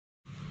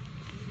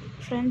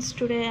Friends,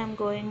 today I am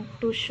going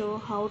to show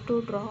how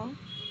to draw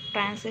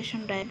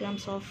translation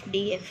diagrams of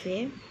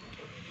DFA.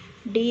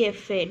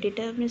 DFA,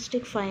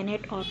 deterministic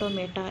finite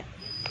automata,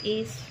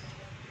 is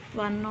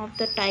one of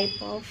the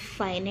type of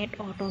finite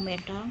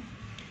automata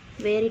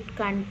where it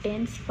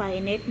contains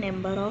finite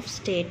number of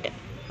state.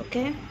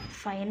 Okay,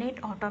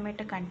 finite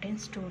automata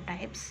contains two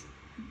types,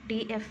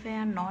 DFA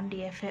and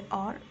non-DFA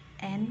or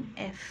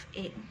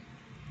NFA,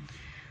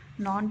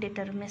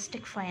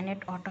 non-deterministic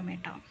finite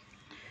automata.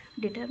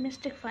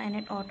 Deterministic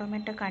finite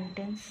automata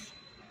contains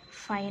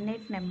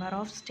finite number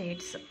of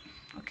states.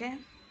 Okay,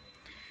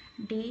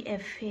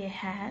 DFA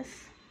has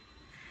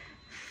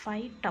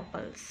 5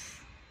 tuples,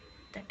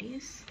 that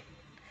is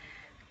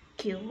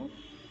Q,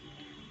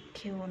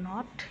 Q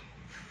naught,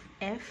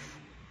 F,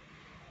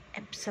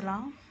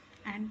 epsilon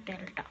and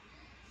delta,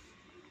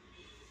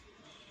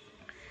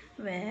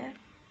 where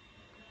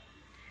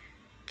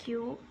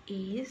Q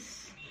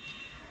is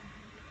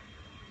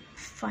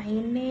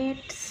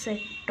finite set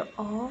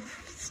of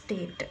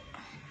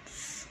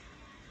states,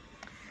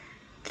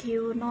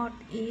 Q naught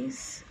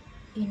is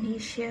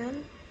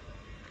initial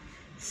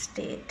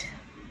state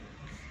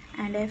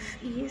and F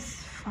is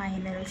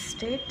final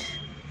state,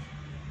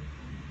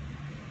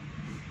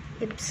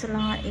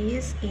 epsilon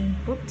is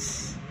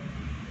inputs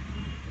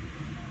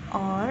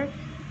or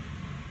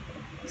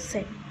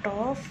set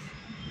of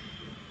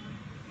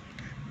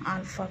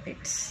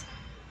alphabets,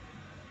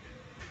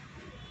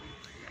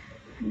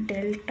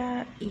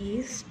 delta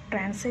is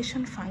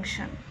translation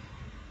function,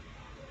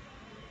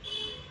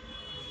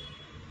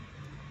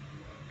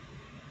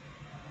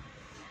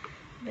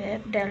 where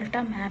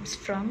delta maps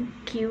from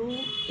Q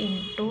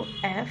into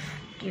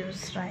F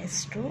gives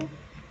rise to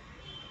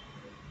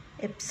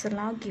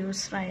epsilon,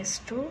 gives rise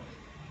to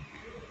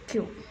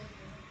Q,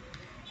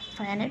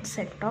 finite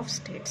set of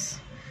states.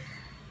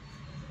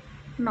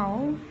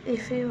 Now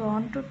if we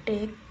want to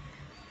take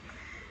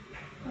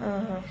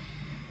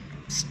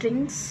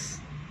strings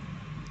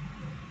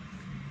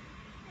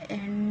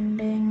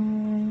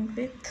ending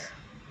with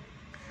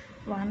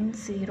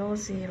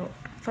 100,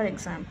 for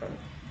example,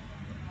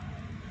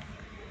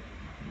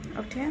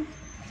 okay,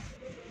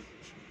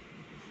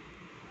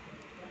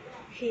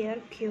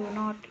 here Q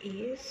naught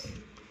is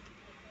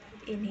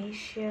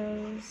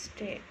initial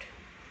state,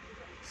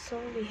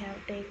 so we have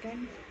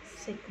taken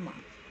sigma,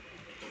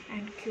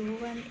 and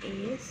Q1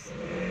 is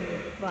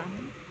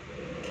 1,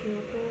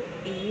 Q2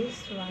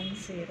 is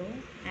 10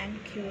 and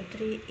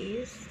Q3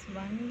 is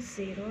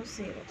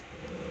 100.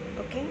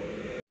 Okay,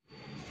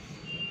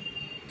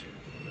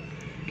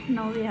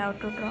 now we have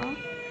to draw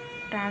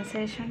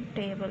translation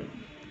table.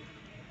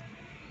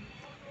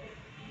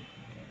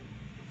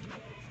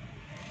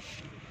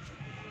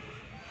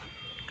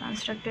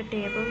 Construct a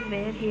table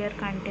where here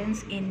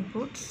contains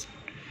inputs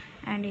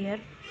and here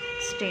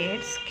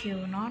states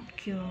Q0,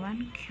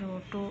 Q1,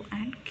 Q2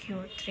 and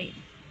Q3,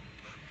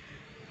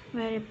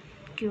 where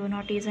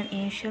Q0 is an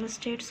initial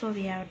state, so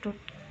we have to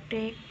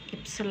take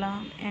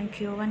epsilon, and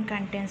Q1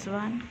 contains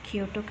 1,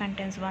 Q2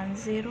 contains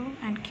 10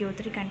 and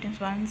Q3 contains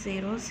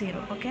 100.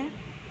 Okay,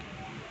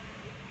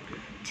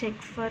 check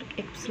for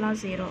epsilon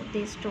 0,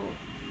 these two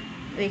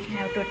we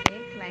have to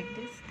take like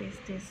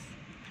this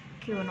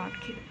Q0,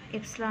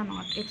 epsilon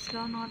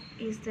naught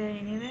is there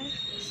anywhere?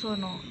 So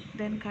no,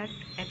 then cut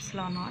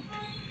epsilon naught.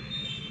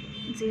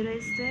 0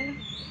 is there?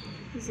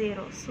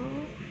 0. So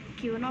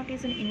Q0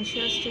 is an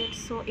initial state,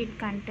 so it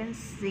contains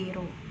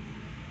 0.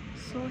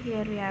 So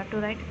here we have to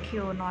write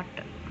Q0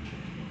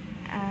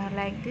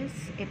 like this.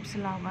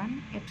 Epsilon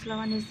 1. Epsilon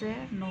 1 is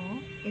there? No.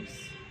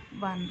 It's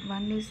 1.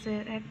 1 is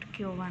there at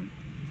Q1.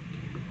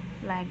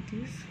 Like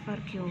this for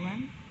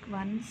Q1.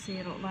 1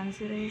 0. 1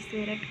 0 is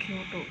there at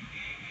Q2.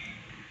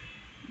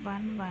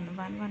 1 1.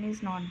 1 1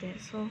 is not there,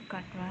 so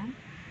cut 1,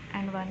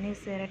 and 1 is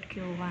there at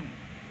Q1.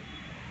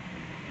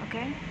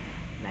 Okay,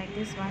 like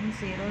this 1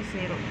 0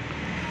 0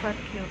 for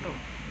Q2.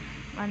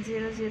 1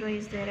 0 0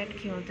 is there at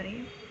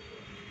Q3.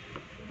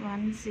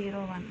 1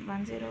 0 1.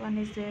 1 0 1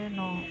 is there?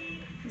 No.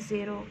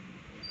 0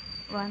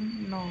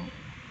 1, no.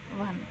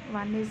 1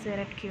 1 is there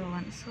at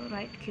Q1, so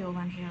write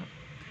Q1 here.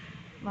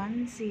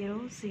 1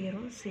 0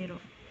 0 0,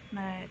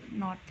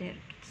 not there.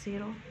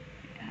 0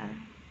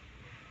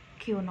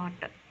 Q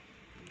naught.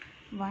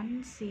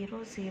 1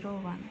 0 0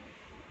 1,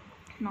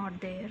 not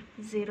there.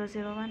 0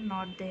 0 1,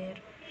 not there,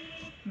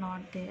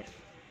 not there.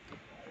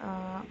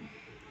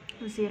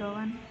 0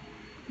 1,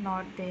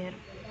 not there.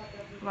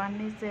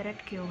 1 is there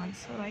at Q1,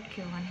 so write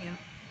Q1 here.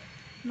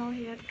 Now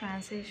here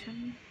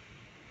translation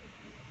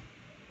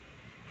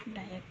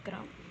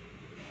diagram.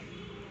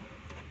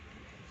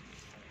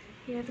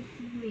 Here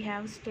we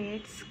have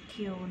states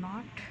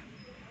Q0,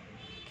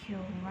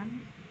 Q1,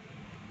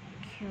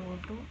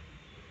 Q2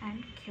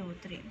 and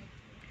Q3,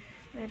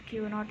 where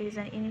Q0 is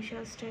an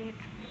initial state.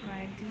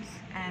 Write this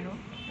arrow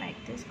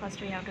like this.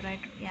 First we have to write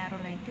arrow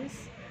like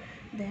this,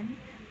 then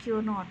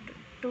Q0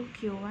 to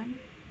Q1.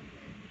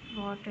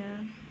 What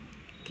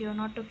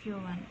Q0 to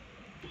Q1?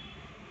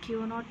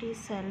 Q0 is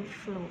self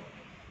flow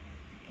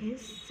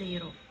is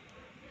 0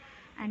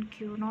 and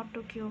Q0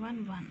 to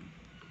Q1 1.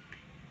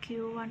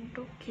 q1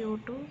 to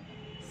q2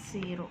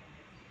 0,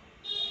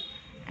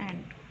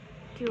 and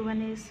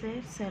q1 is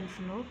a self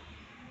loop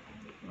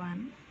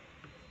 1,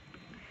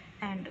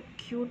 and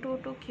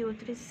q2 to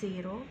q3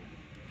 0,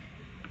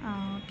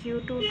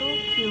 q2 to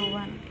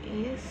q1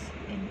 is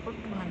input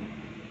 1.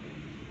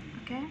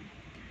 Okay,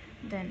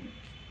 then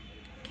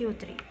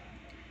q3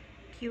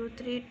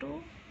 to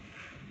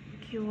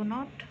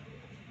q0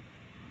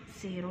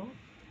 0,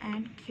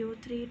 and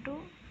q3 to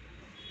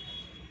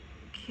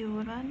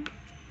q1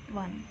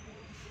 1.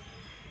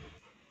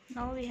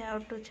 Now we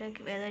have to check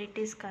whether it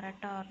is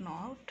correct or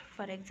not.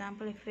 For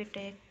example, if we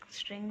take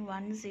string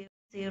 1 0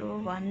 0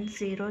 1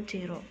 0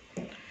 0,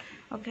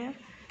 okay,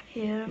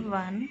 here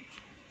 1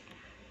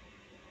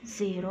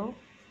 0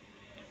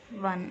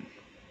 1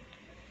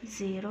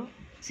 0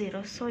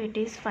 0, so it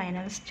is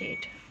final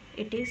state,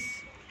 it is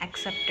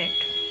accepted.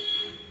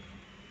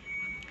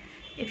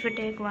 If we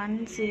take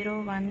 1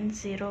 0 1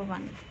 0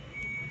 1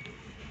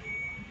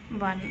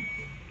 1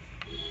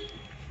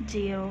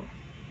 0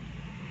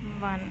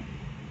 1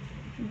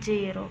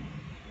 0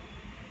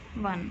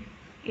 1,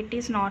 it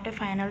is not a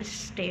final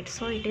state,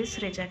 so it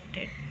is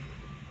rejected.